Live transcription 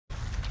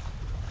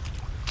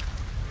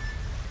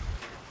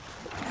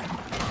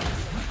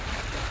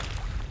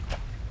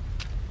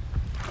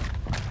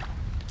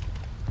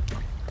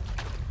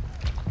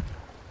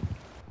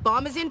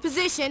Bomb is in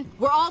position.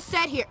 We're all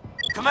set here.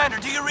 Commander,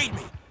 do you read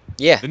me?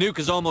 Yeah. The nuke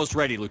is almost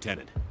ready,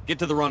 Lieutenant. Get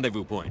to the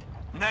rendezvous point.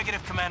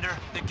 Negative, Commander.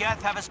 The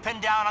Geth have us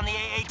pinned down on the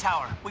AA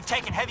tower. We've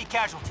taken heavy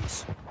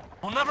casualties.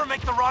 We'll never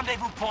make the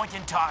rendezvous point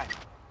in time.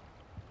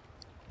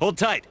 Hold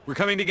tight. We're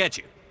coming to get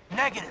you.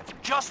 Negative.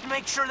 Just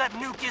make sure that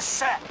nuke is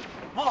set.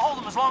 We'll hold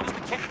them as long as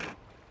we can.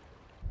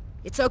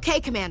 It's okay,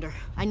 Commander.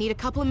 I need a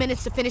couple of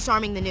minutes to finish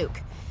arming the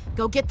nuke.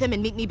 Go get them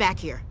and meet me back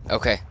here.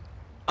 Okay.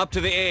 Up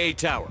to the AA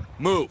tower.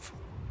 Move.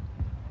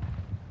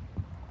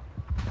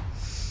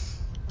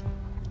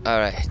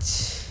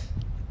 Alright.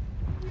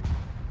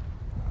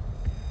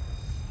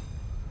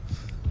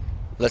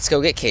 Let's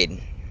go get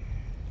Kaidan.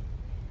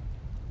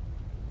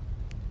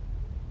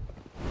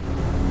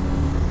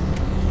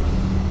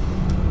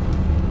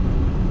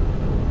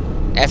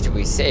 After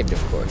we saved,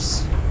 of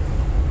course.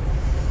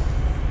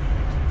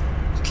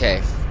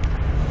 Okay.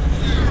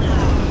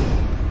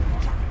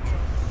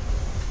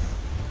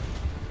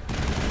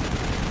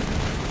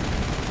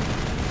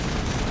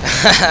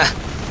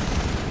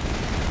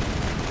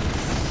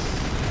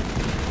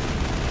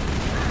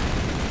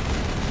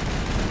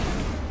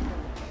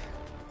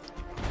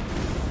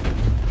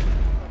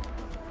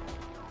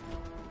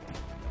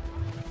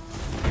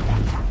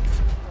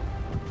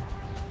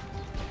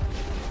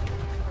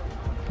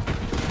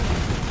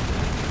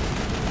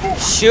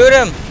 Shoot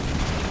him!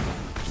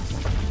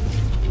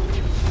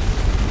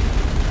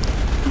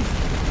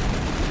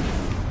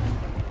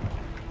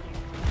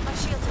 My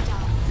shields are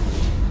down.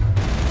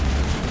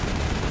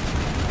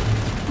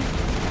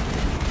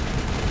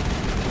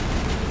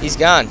 He's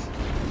gone.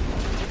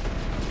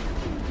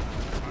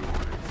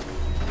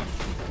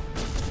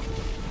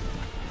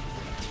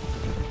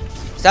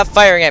 Stop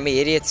firing at me,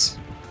 idiots.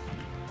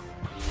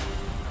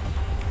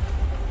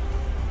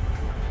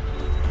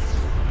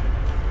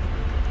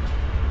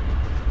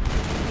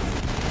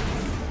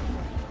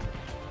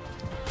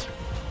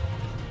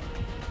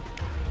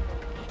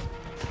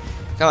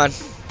 Come on.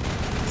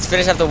 Let's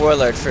finish up the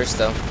Warlord first,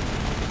 though.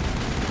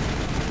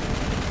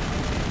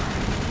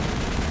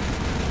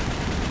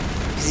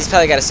 Because he's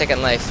probably got a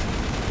second life.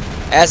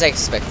 As I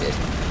expected.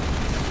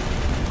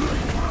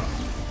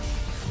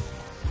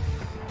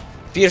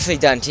 Beautifully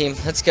done, team.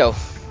 Let's go.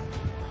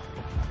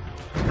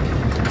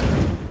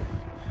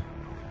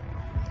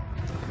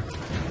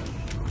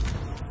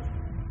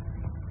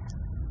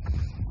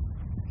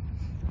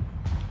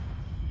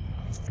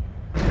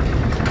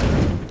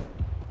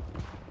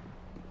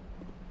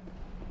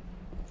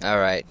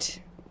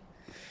 Alright.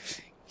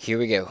 Here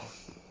we go.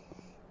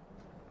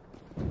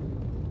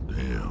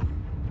 Damn.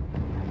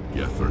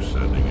 Geth are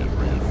sending in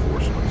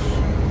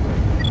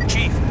reinforcements.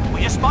 Chief,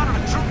 we just spotted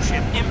a troop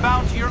ship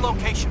inbound to your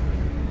location.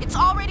 It's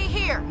already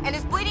here, and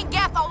is bleeding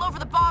Geth all over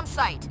the bomb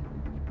site.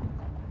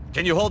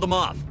 Can you hold them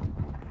off?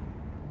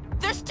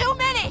 There's too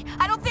many!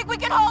 I don't think we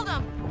can hold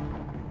them!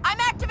 I'm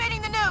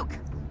activating the nuke!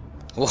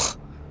 Whoa.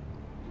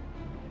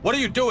 What are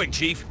you doing,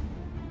 Chief?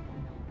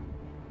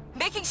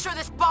 Making sure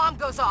this bomb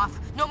goes off,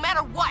 no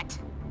matter what!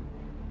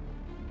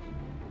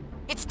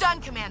 It's done,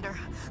 Commander.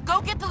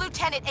 Go get the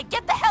Lieutenant and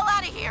get the hell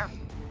out of here!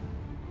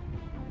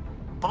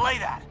 Belay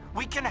that.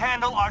 We can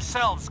handle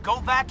ourselves.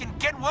 Go back and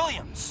get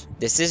Williams.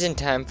 This isn't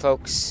time,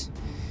 folks.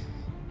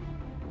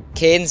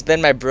 Kaidan's been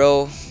my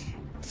bro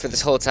for this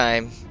whole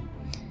time.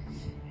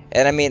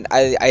 And I mean,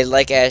 I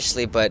like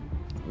Ashley, but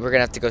we're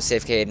gonna have to go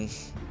save Kaidan.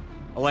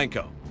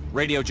 Alenko,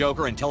 radio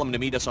Joker and tell him to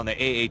meet us on the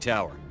AA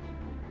tower.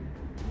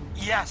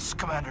 Yes,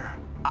 Commander.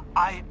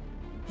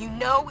 You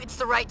know it's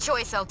the right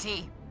choice,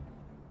 LT.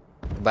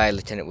 Bye,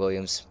 Lieutenant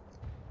Williams.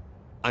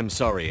 I'm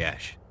sorry,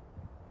 Ash.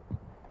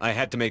 I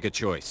had to make a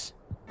choice.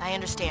 I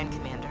understand,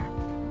 Commander.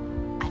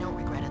 I don't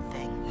regret a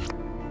thing.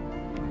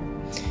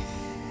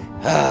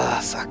 Ah,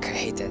 fuck, I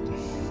hate that.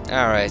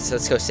 Alright, so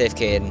let's go save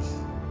Kaidan.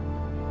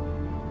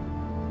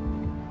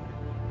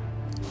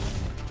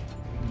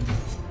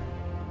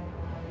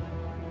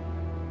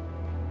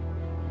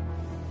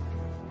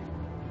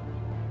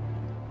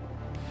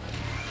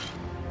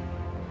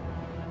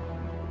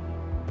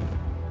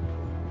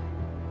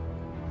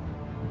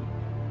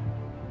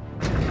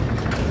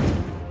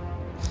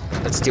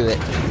 Let's do it.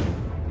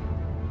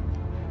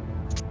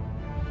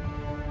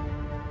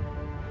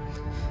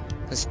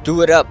 Let's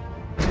do it up.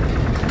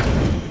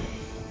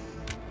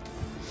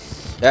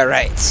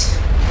 Alright.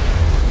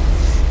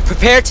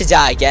 Prepare to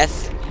die,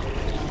 Geth.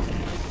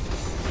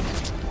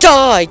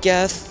 Die,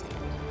 Geth!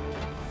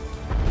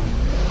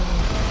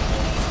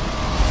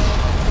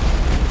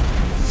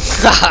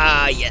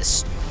 Haha,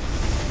 yes.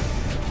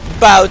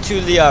 Bow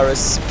to Liara's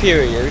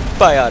superior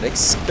biotic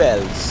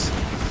spells.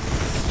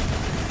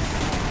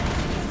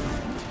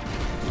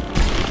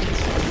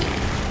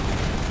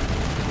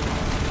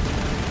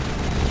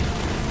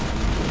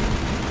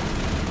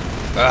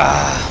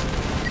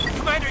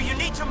 Commander, you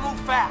need to move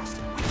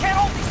fast. We can't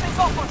hold these things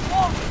off much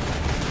longer.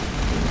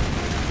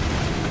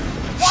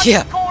 Watch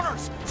Yeah. the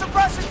corners.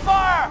 Suppressing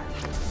fire.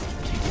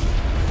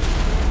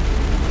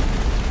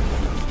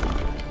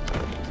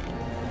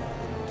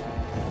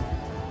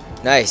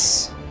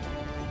 Nice.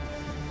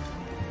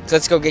 So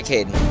let's go get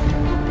Kaidan.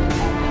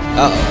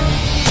 Uh-oh.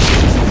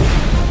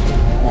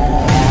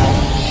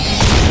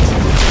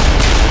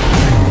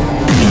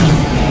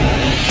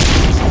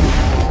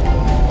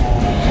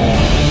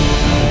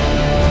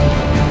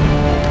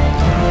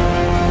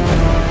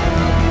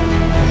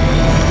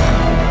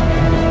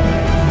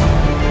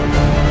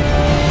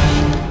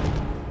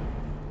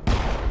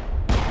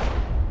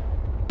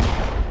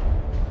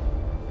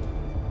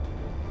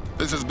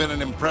 This has been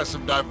an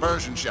impressive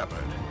diversion,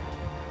 Shepard.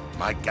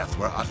 My Geth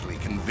were utterly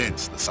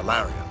convinced the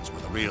Salarians were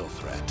the real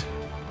threat.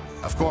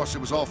 Of course, it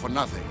was all for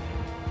nothing.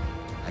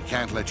 I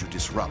can't let you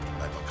disrupt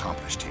what I've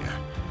accomplished here.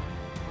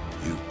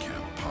 You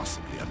can't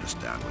possibly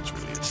understand what's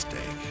really at stake.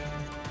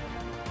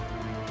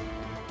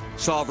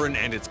 Sovereign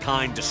and its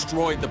kind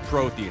destroyed the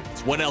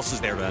Protheans. What else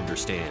is there to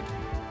understand?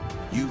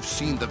 You've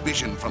seen the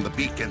vision from the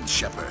beacons,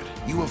 Shepard.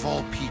 You of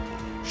all people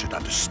should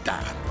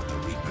understand what the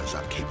Reapers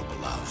are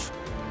capable of.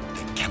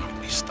 They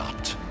cannot be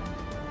stopped.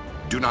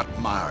 Do not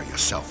mire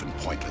yourself in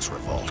pointless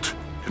revolt.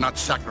 Do not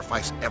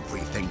sacrifice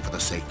everything for the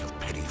sake of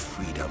petty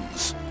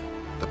freedoms.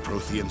 The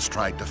Protheans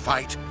tried to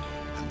fight,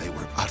 and they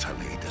were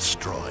utterly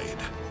destroyed.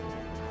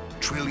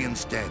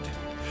 Trillions dead,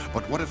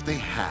 but what if they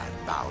had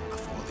bowed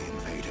before the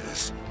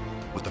invaders?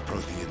 Would the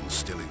Protheans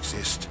still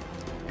exist?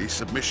 Is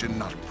submission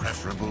not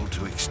preferable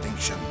to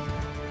extinction?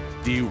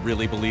 Do you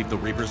really believe the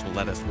Reapers will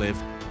let us live?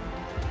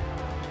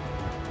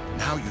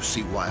 Now you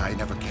see why I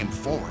never came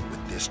forward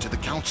with this to the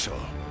Council.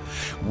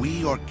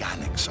 We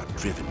organics are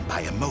driven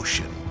by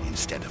emotion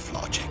instead of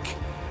logic.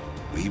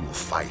 We will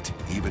fight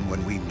even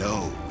when we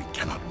know we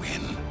cannot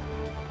win.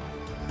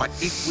 But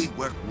if we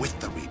work with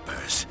the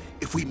Reapers,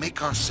 if we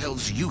make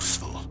ourselves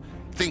useful,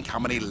 think how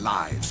many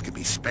lives could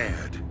be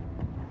spared.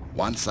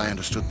 Once I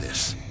understood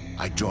this,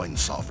 I joined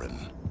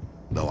Sovereign.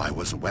 Though I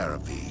was aware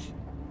of the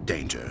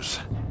dangers,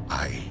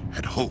 I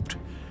had hoped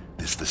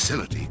this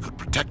facility could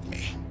protect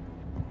me.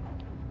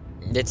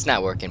 It's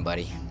not working,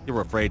 buddy.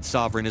 You're afraid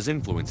Sovereign is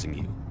influencing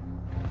you.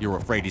 You're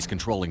afraid he's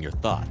controlling your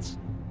thoughts.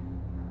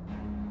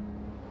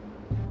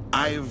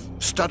 I've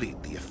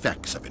studied the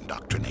effects of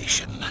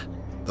indoctrination.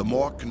 The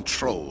more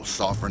control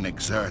Sovereign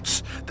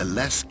exerts, the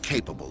less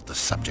capable the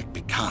subject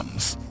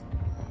becomes.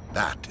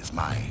 That is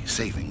my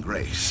saving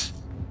grace.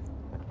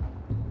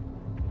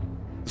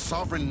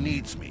 Sovereign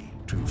needs me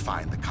to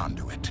find the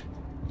conduit.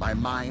 My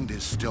mind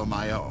is still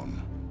my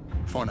own,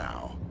 for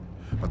now.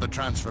 But the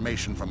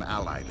transformation from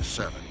ally to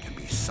servant can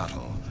be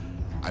subtle.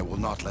 I will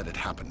not let it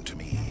happen to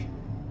me.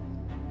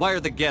 Why are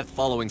the Geth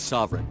following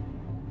Sovereign?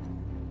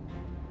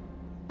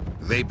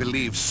 They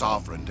believe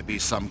Sovereign to be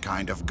some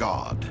kind of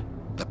god,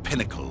 the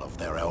pinnacle of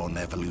their own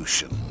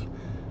evolution.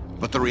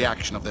 But the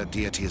reaction of their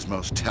deity is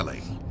most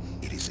telling.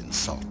 It is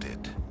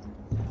insulted.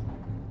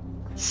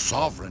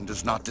 Sovereign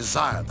does not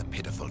desire the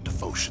pitiful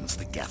devotions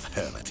the Geth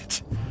hurl at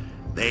it.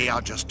 They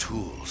are just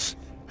tools,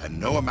 and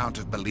no amount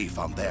of belief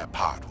on their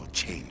part will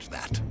change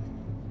that.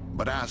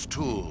 But as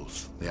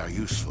tools, they are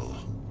useful.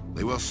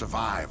 They will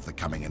survive the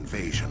coming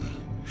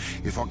invasion.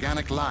 If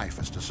organic life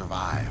is to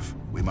survive,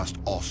 we must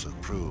also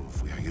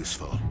prove we are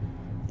useful.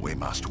 We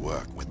must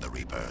work with the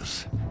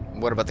Reapers.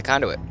 What about the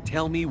conduit?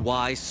 Tell me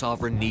why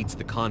Sovereign needs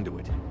the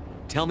conduit.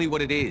 Tell me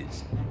what it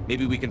is.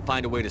 Maybe we can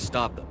find a way to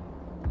stop them.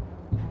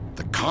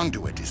 The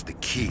conduit is the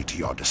key to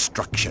your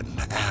destruction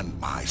and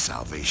my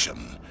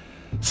salvation.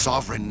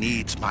 Sovereign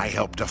needs my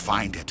help to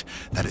find it.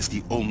 That is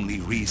the only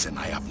reason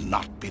I have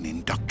not been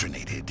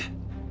indoctrinated.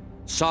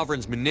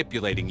 Sovereign's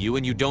manipulating you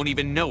and you don't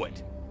even know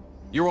it.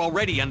 You're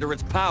already under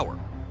its power.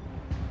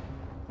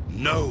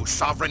 No,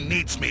 Sovereign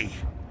needs me.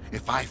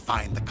 If I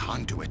find the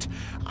conduit,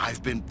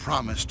 I've been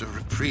promised a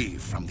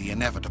reprieve from the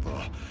inevitable.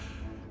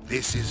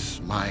 This is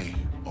my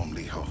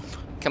only hope.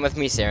 Come with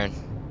me, Saren.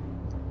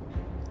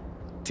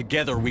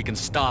 Together we can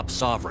stop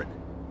Sovereign.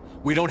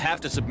 We don't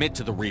have to submit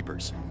to the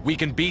Reapers. We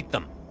can beat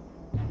them.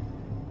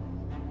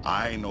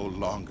 I no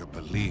longer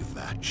believe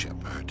that,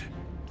 Shepard.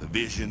 The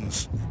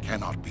visions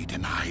cannot be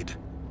denied.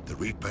 The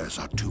Reapers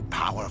are too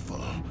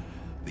powerful.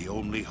 The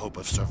only hope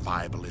of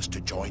survival is to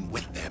join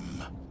with them.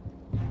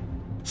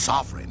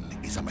 Sovereign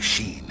is a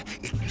machine.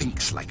 It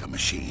thinks like a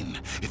machine.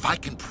 If I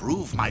can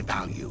prove my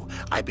value,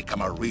 I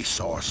become a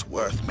resource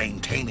worth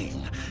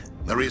maintaining.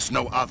 There is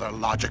no other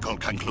logical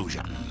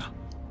conclusion.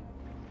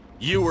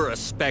 You were a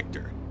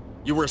Spectre.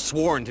 You were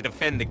sworn to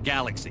defend the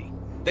galaxy.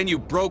 Then you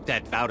broke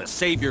that vow to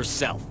save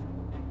yourself.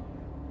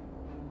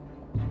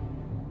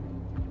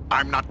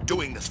 I'm not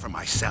doing this for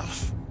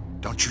myself.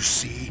 Don't you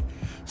see?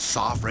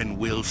 Sovereign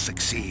will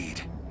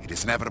succeed. It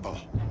is inevitable.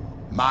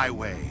 My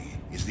way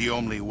is the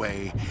only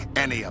way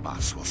any of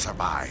us will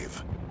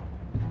survive.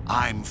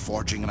 I'm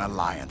forging an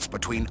alliance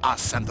between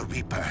us and the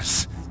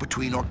Reapers,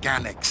 between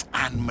organics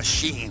and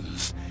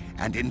machines.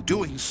 And in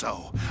doing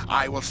so,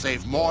 I will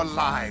save more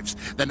lives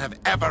than have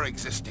ever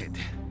existed.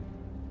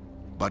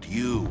 But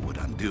you would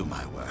undo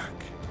my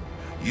work.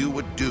 You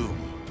would doom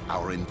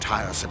our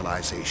entire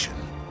civilization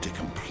to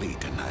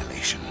complete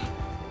annihilation.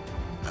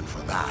 And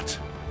for that,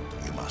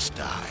 you must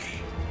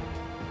die.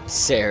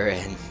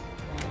 Saren.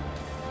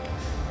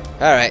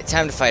 Alright,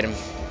 time to fight him.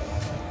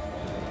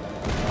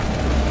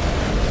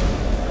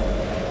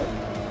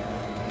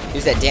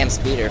 Use that damn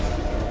speeder.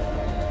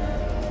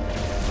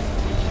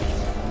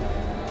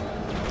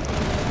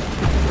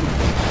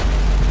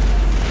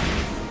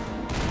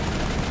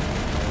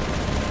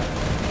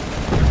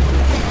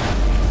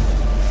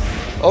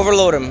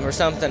 Overload him or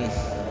something.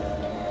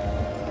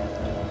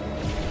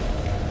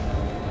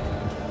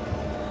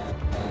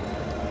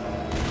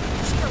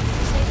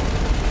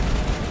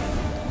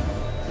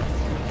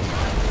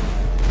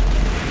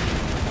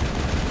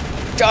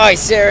 Die,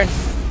 Saren!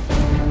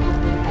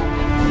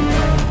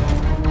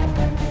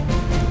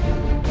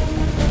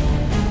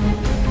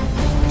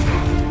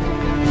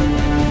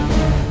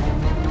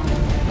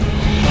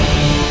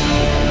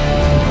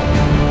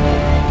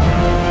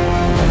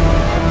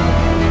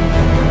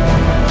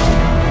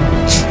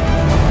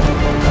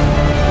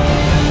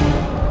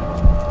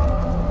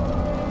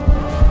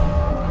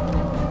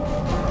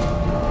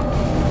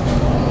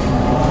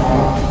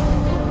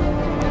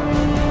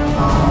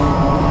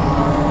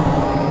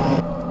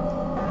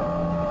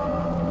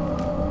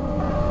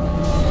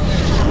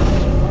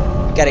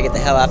 Gotta get the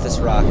hell off this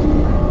rock.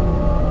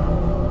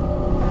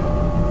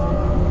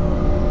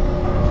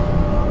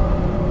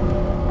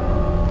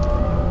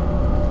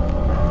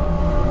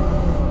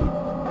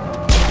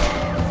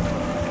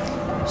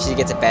 She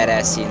gets a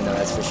badass scene though,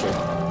 that's for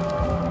sure.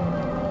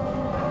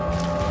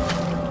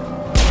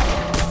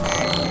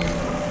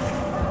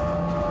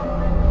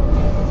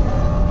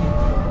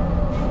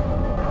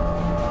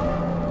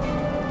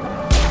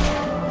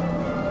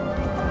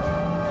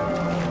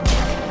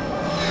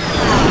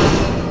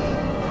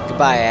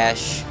 Goodbye,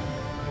 Ash.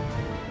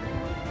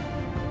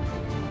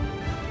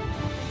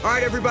 All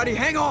right, everybody,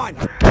 hang on.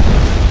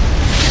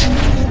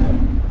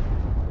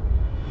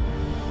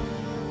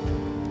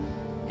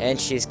 And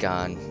she's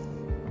gone.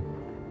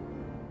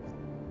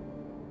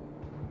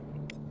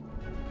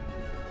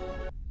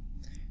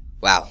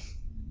 Wow.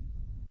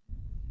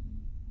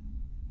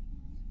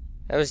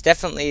 That was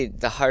definitely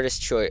the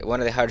hardest choice,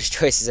 one of the hardest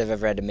choices I've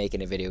ever had to make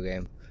in a video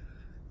game.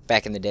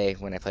 Back in the day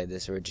when I played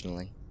this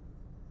originally.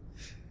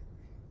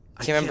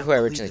 I can't remember who I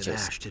originally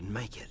chose. Ash didn't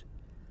make it.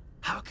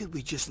 How could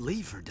we just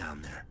leave her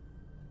down there?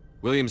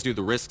 Williams knew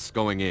the risks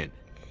going in.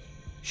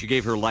 She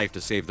gave her life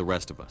to save the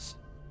rest of us.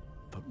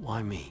 But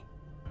why me?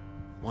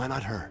 Why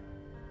not her?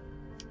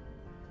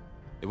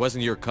 It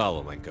wasn't your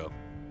call, Alenko.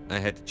 I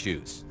had to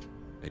choose.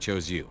 I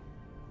chose you.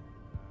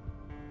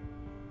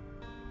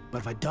 But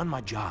if I'd done my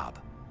job,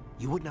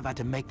 you wouldn't have had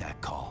to make that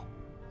call.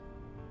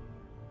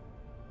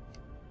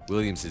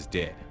 Williams is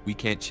dead. We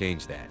can't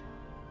change that.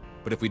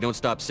 But if we don't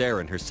stop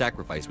Saren, her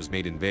sacrifice was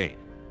made in vain.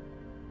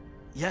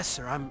 Yes,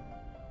 sir,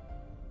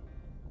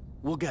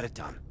 we'll get it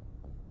done.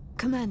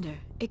 Commander,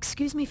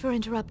 excuse me for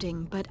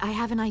interrupting, but I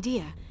have an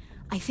idea.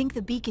 I think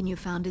the beacon you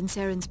found in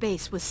Saren's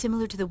base was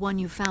similar to the one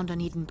you found on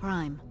Eden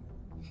Prime.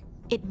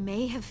 It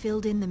may have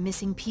filled in the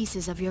missing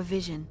pieces of your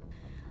vision.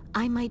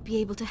 I might be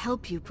able to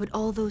help you put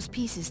all those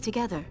pieces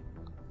together.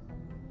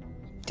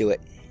 Do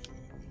it.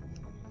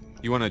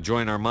 You want to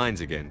join our minds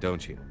again,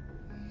 don't you?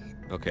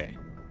 Okay,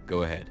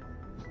 go ahead.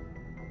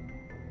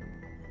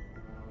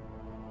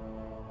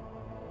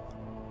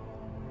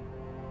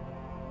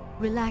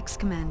 Relax,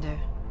 Commander.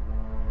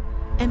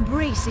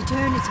 Embrace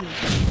eternity.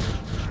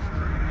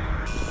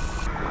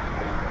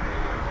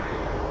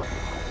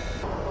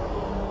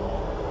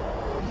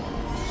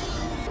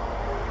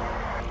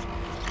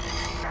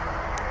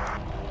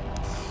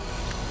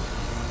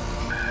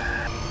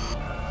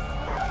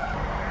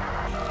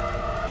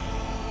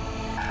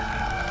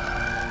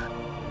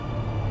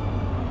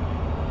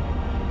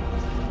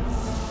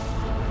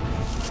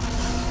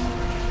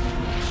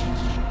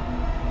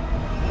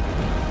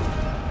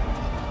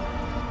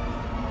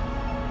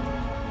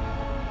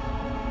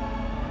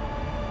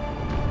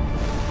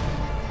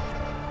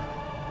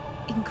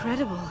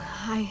 Incredible.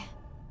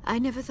 I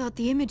never thought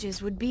the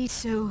images would be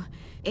so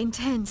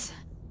intense.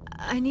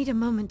 I need a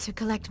moment to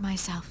collect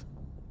myself.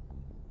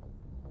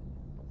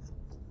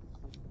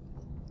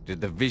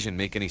 Did the vision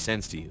make any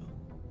sense to you?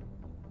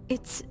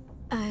 It's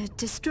a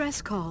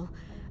distress call.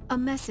 A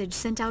message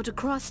sent out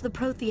across the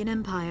Prothean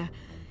Empire.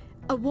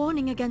 A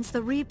warning against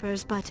the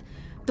Reapers, but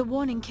the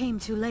warning came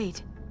too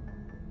late.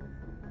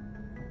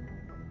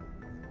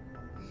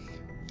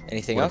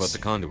 Anything else? else? What about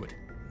the conduit?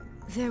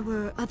 There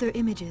were other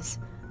images.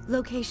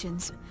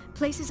 Locations,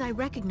 places I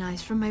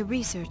recognize from my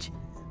research.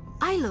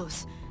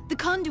 Ilos! The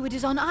conduit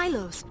is on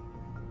Ilos!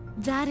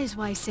 That is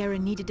why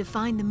Saren needed to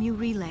find the Mu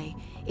relay.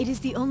 It is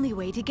the only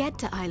way to get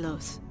to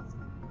Ilos.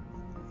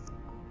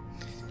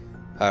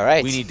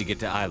 Alright. We need to get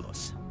to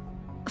Ilos.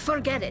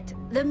 Forget it.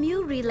 The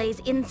Mu relay's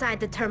inside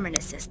the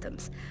Terminus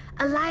systems.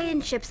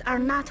 Alliance ships are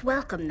not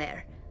welcome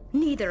there.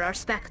 Neither are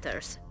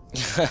Spectres.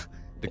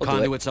 The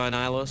conduit's on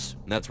Ilos,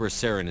 and that's where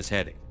Saren is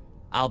heading.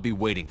 I'll be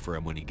waiting for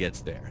him when he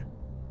gets there.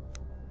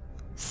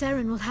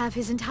 Saren will have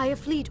his entire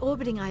fleet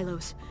orbiting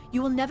Ilos.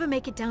 You will never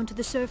make it down to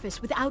the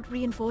surface without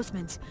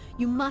reinforcements.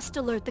 You must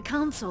alert the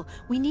Council.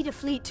 We need a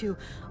fleet to...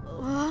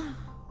 I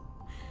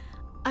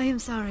am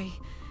sorry.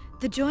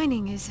 The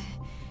joining is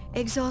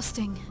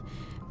exhausting.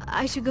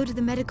 I should go to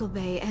the medical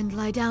bay and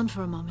lie down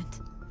for a moment.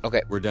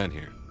 Okay. We're done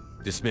here.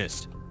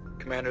 Dismissed.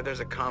 Commander, there's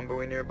a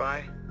convoy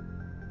nearby.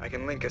 I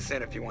can link us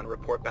in if you want to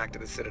report back to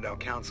the Citadel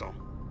Council.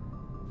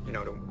 You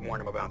know, to warn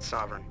them about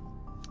Sovereign.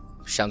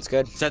 Sounds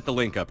good. Set the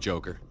link up,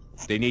 Joker.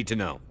 They need to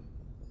know.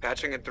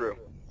 Patching it through.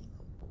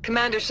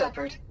 Commander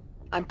Shepard,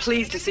 I'm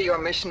pleased to see your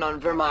mission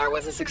on Vermar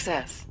was a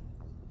success.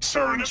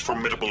 Saren is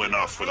formidable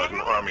enough without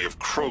an army of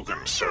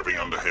Krogan serving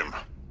under him.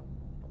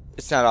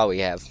 It's not all we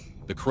have.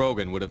 The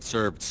Krogan would have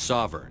served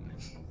Sovereign.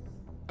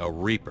 A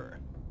Reaper.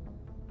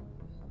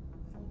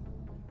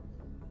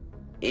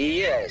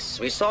 Yes,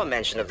 we saw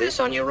mention of this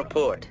on your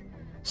report.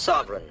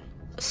 Sovereign,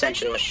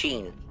 Ascension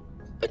machine,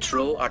 a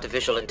true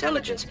artificial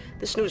intelligence.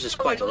 This news is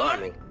quite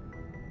alarming,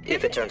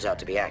 if it turns out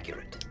to be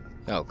accurate.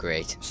 Oh,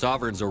 great.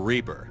 Sovereign's a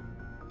Reaper.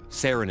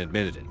 Saren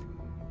admitted it.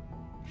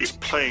 He's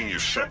playing you,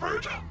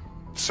 Shepard.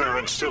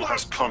 Saren still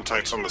has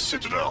contacts on the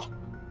Citadel.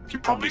 He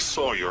probably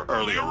saw your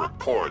earlier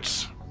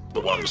reports.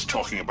 The ones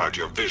talking about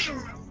your vision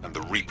and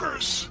the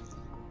Reapers.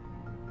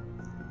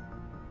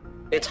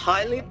 It's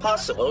highly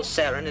possible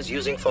Saren is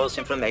using false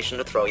information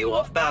to throw you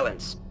off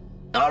balance.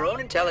 Our own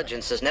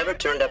intelligence has never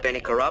turned up any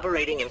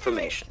corroborating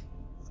information.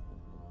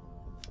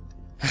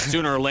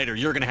 Sooner or later,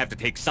 you're gonna have to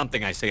take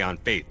something I say on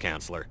faith,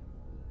 Counselor.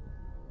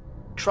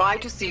 Try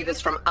to see this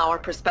from our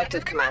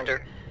perspective,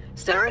 Commander.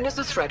 Saren is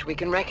a threat we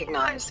can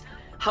recognize.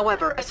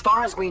 However, as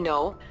far as we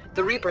know,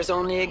 the Reapers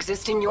only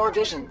exist in your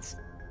visions.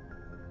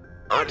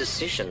 Our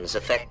decisions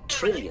affect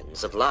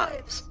trillions of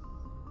lives.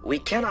 We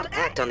cannot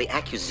act on the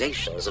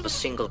accusations of a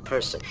single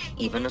person,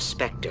 even a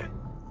Spectre.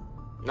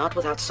 Not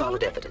without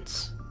solid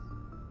evidence.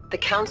 The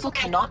Council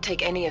cannot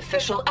take any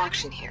official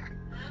action here.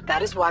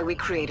 That is why we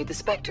created the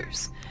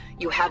Spectres.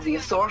 You have the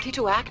authority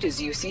to act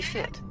as you see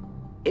fit.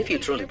 If you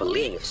truly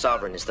believe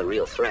Sovereign is the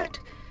real threat,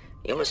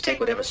 you must take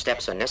whatever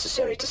steps are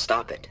necessary to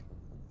stop it.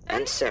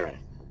 And Saren.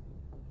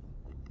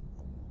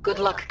 Good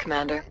luck,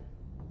 Commander.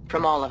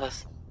 From all of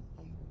us.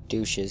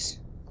 Douches.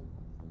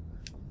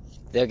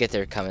 They'll get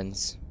their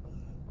Cummins.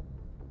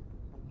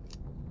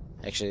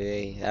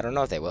 Actually, I don't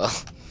know if they will.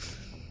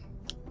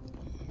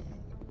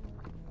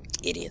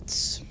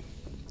 Idiots.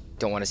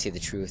 Don't want to see the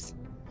truth.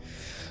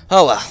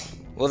 Oh well.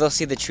 Well, they'll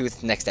see the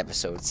truth next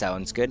episode.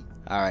 Sounds good?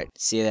 Alright,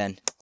 see you then.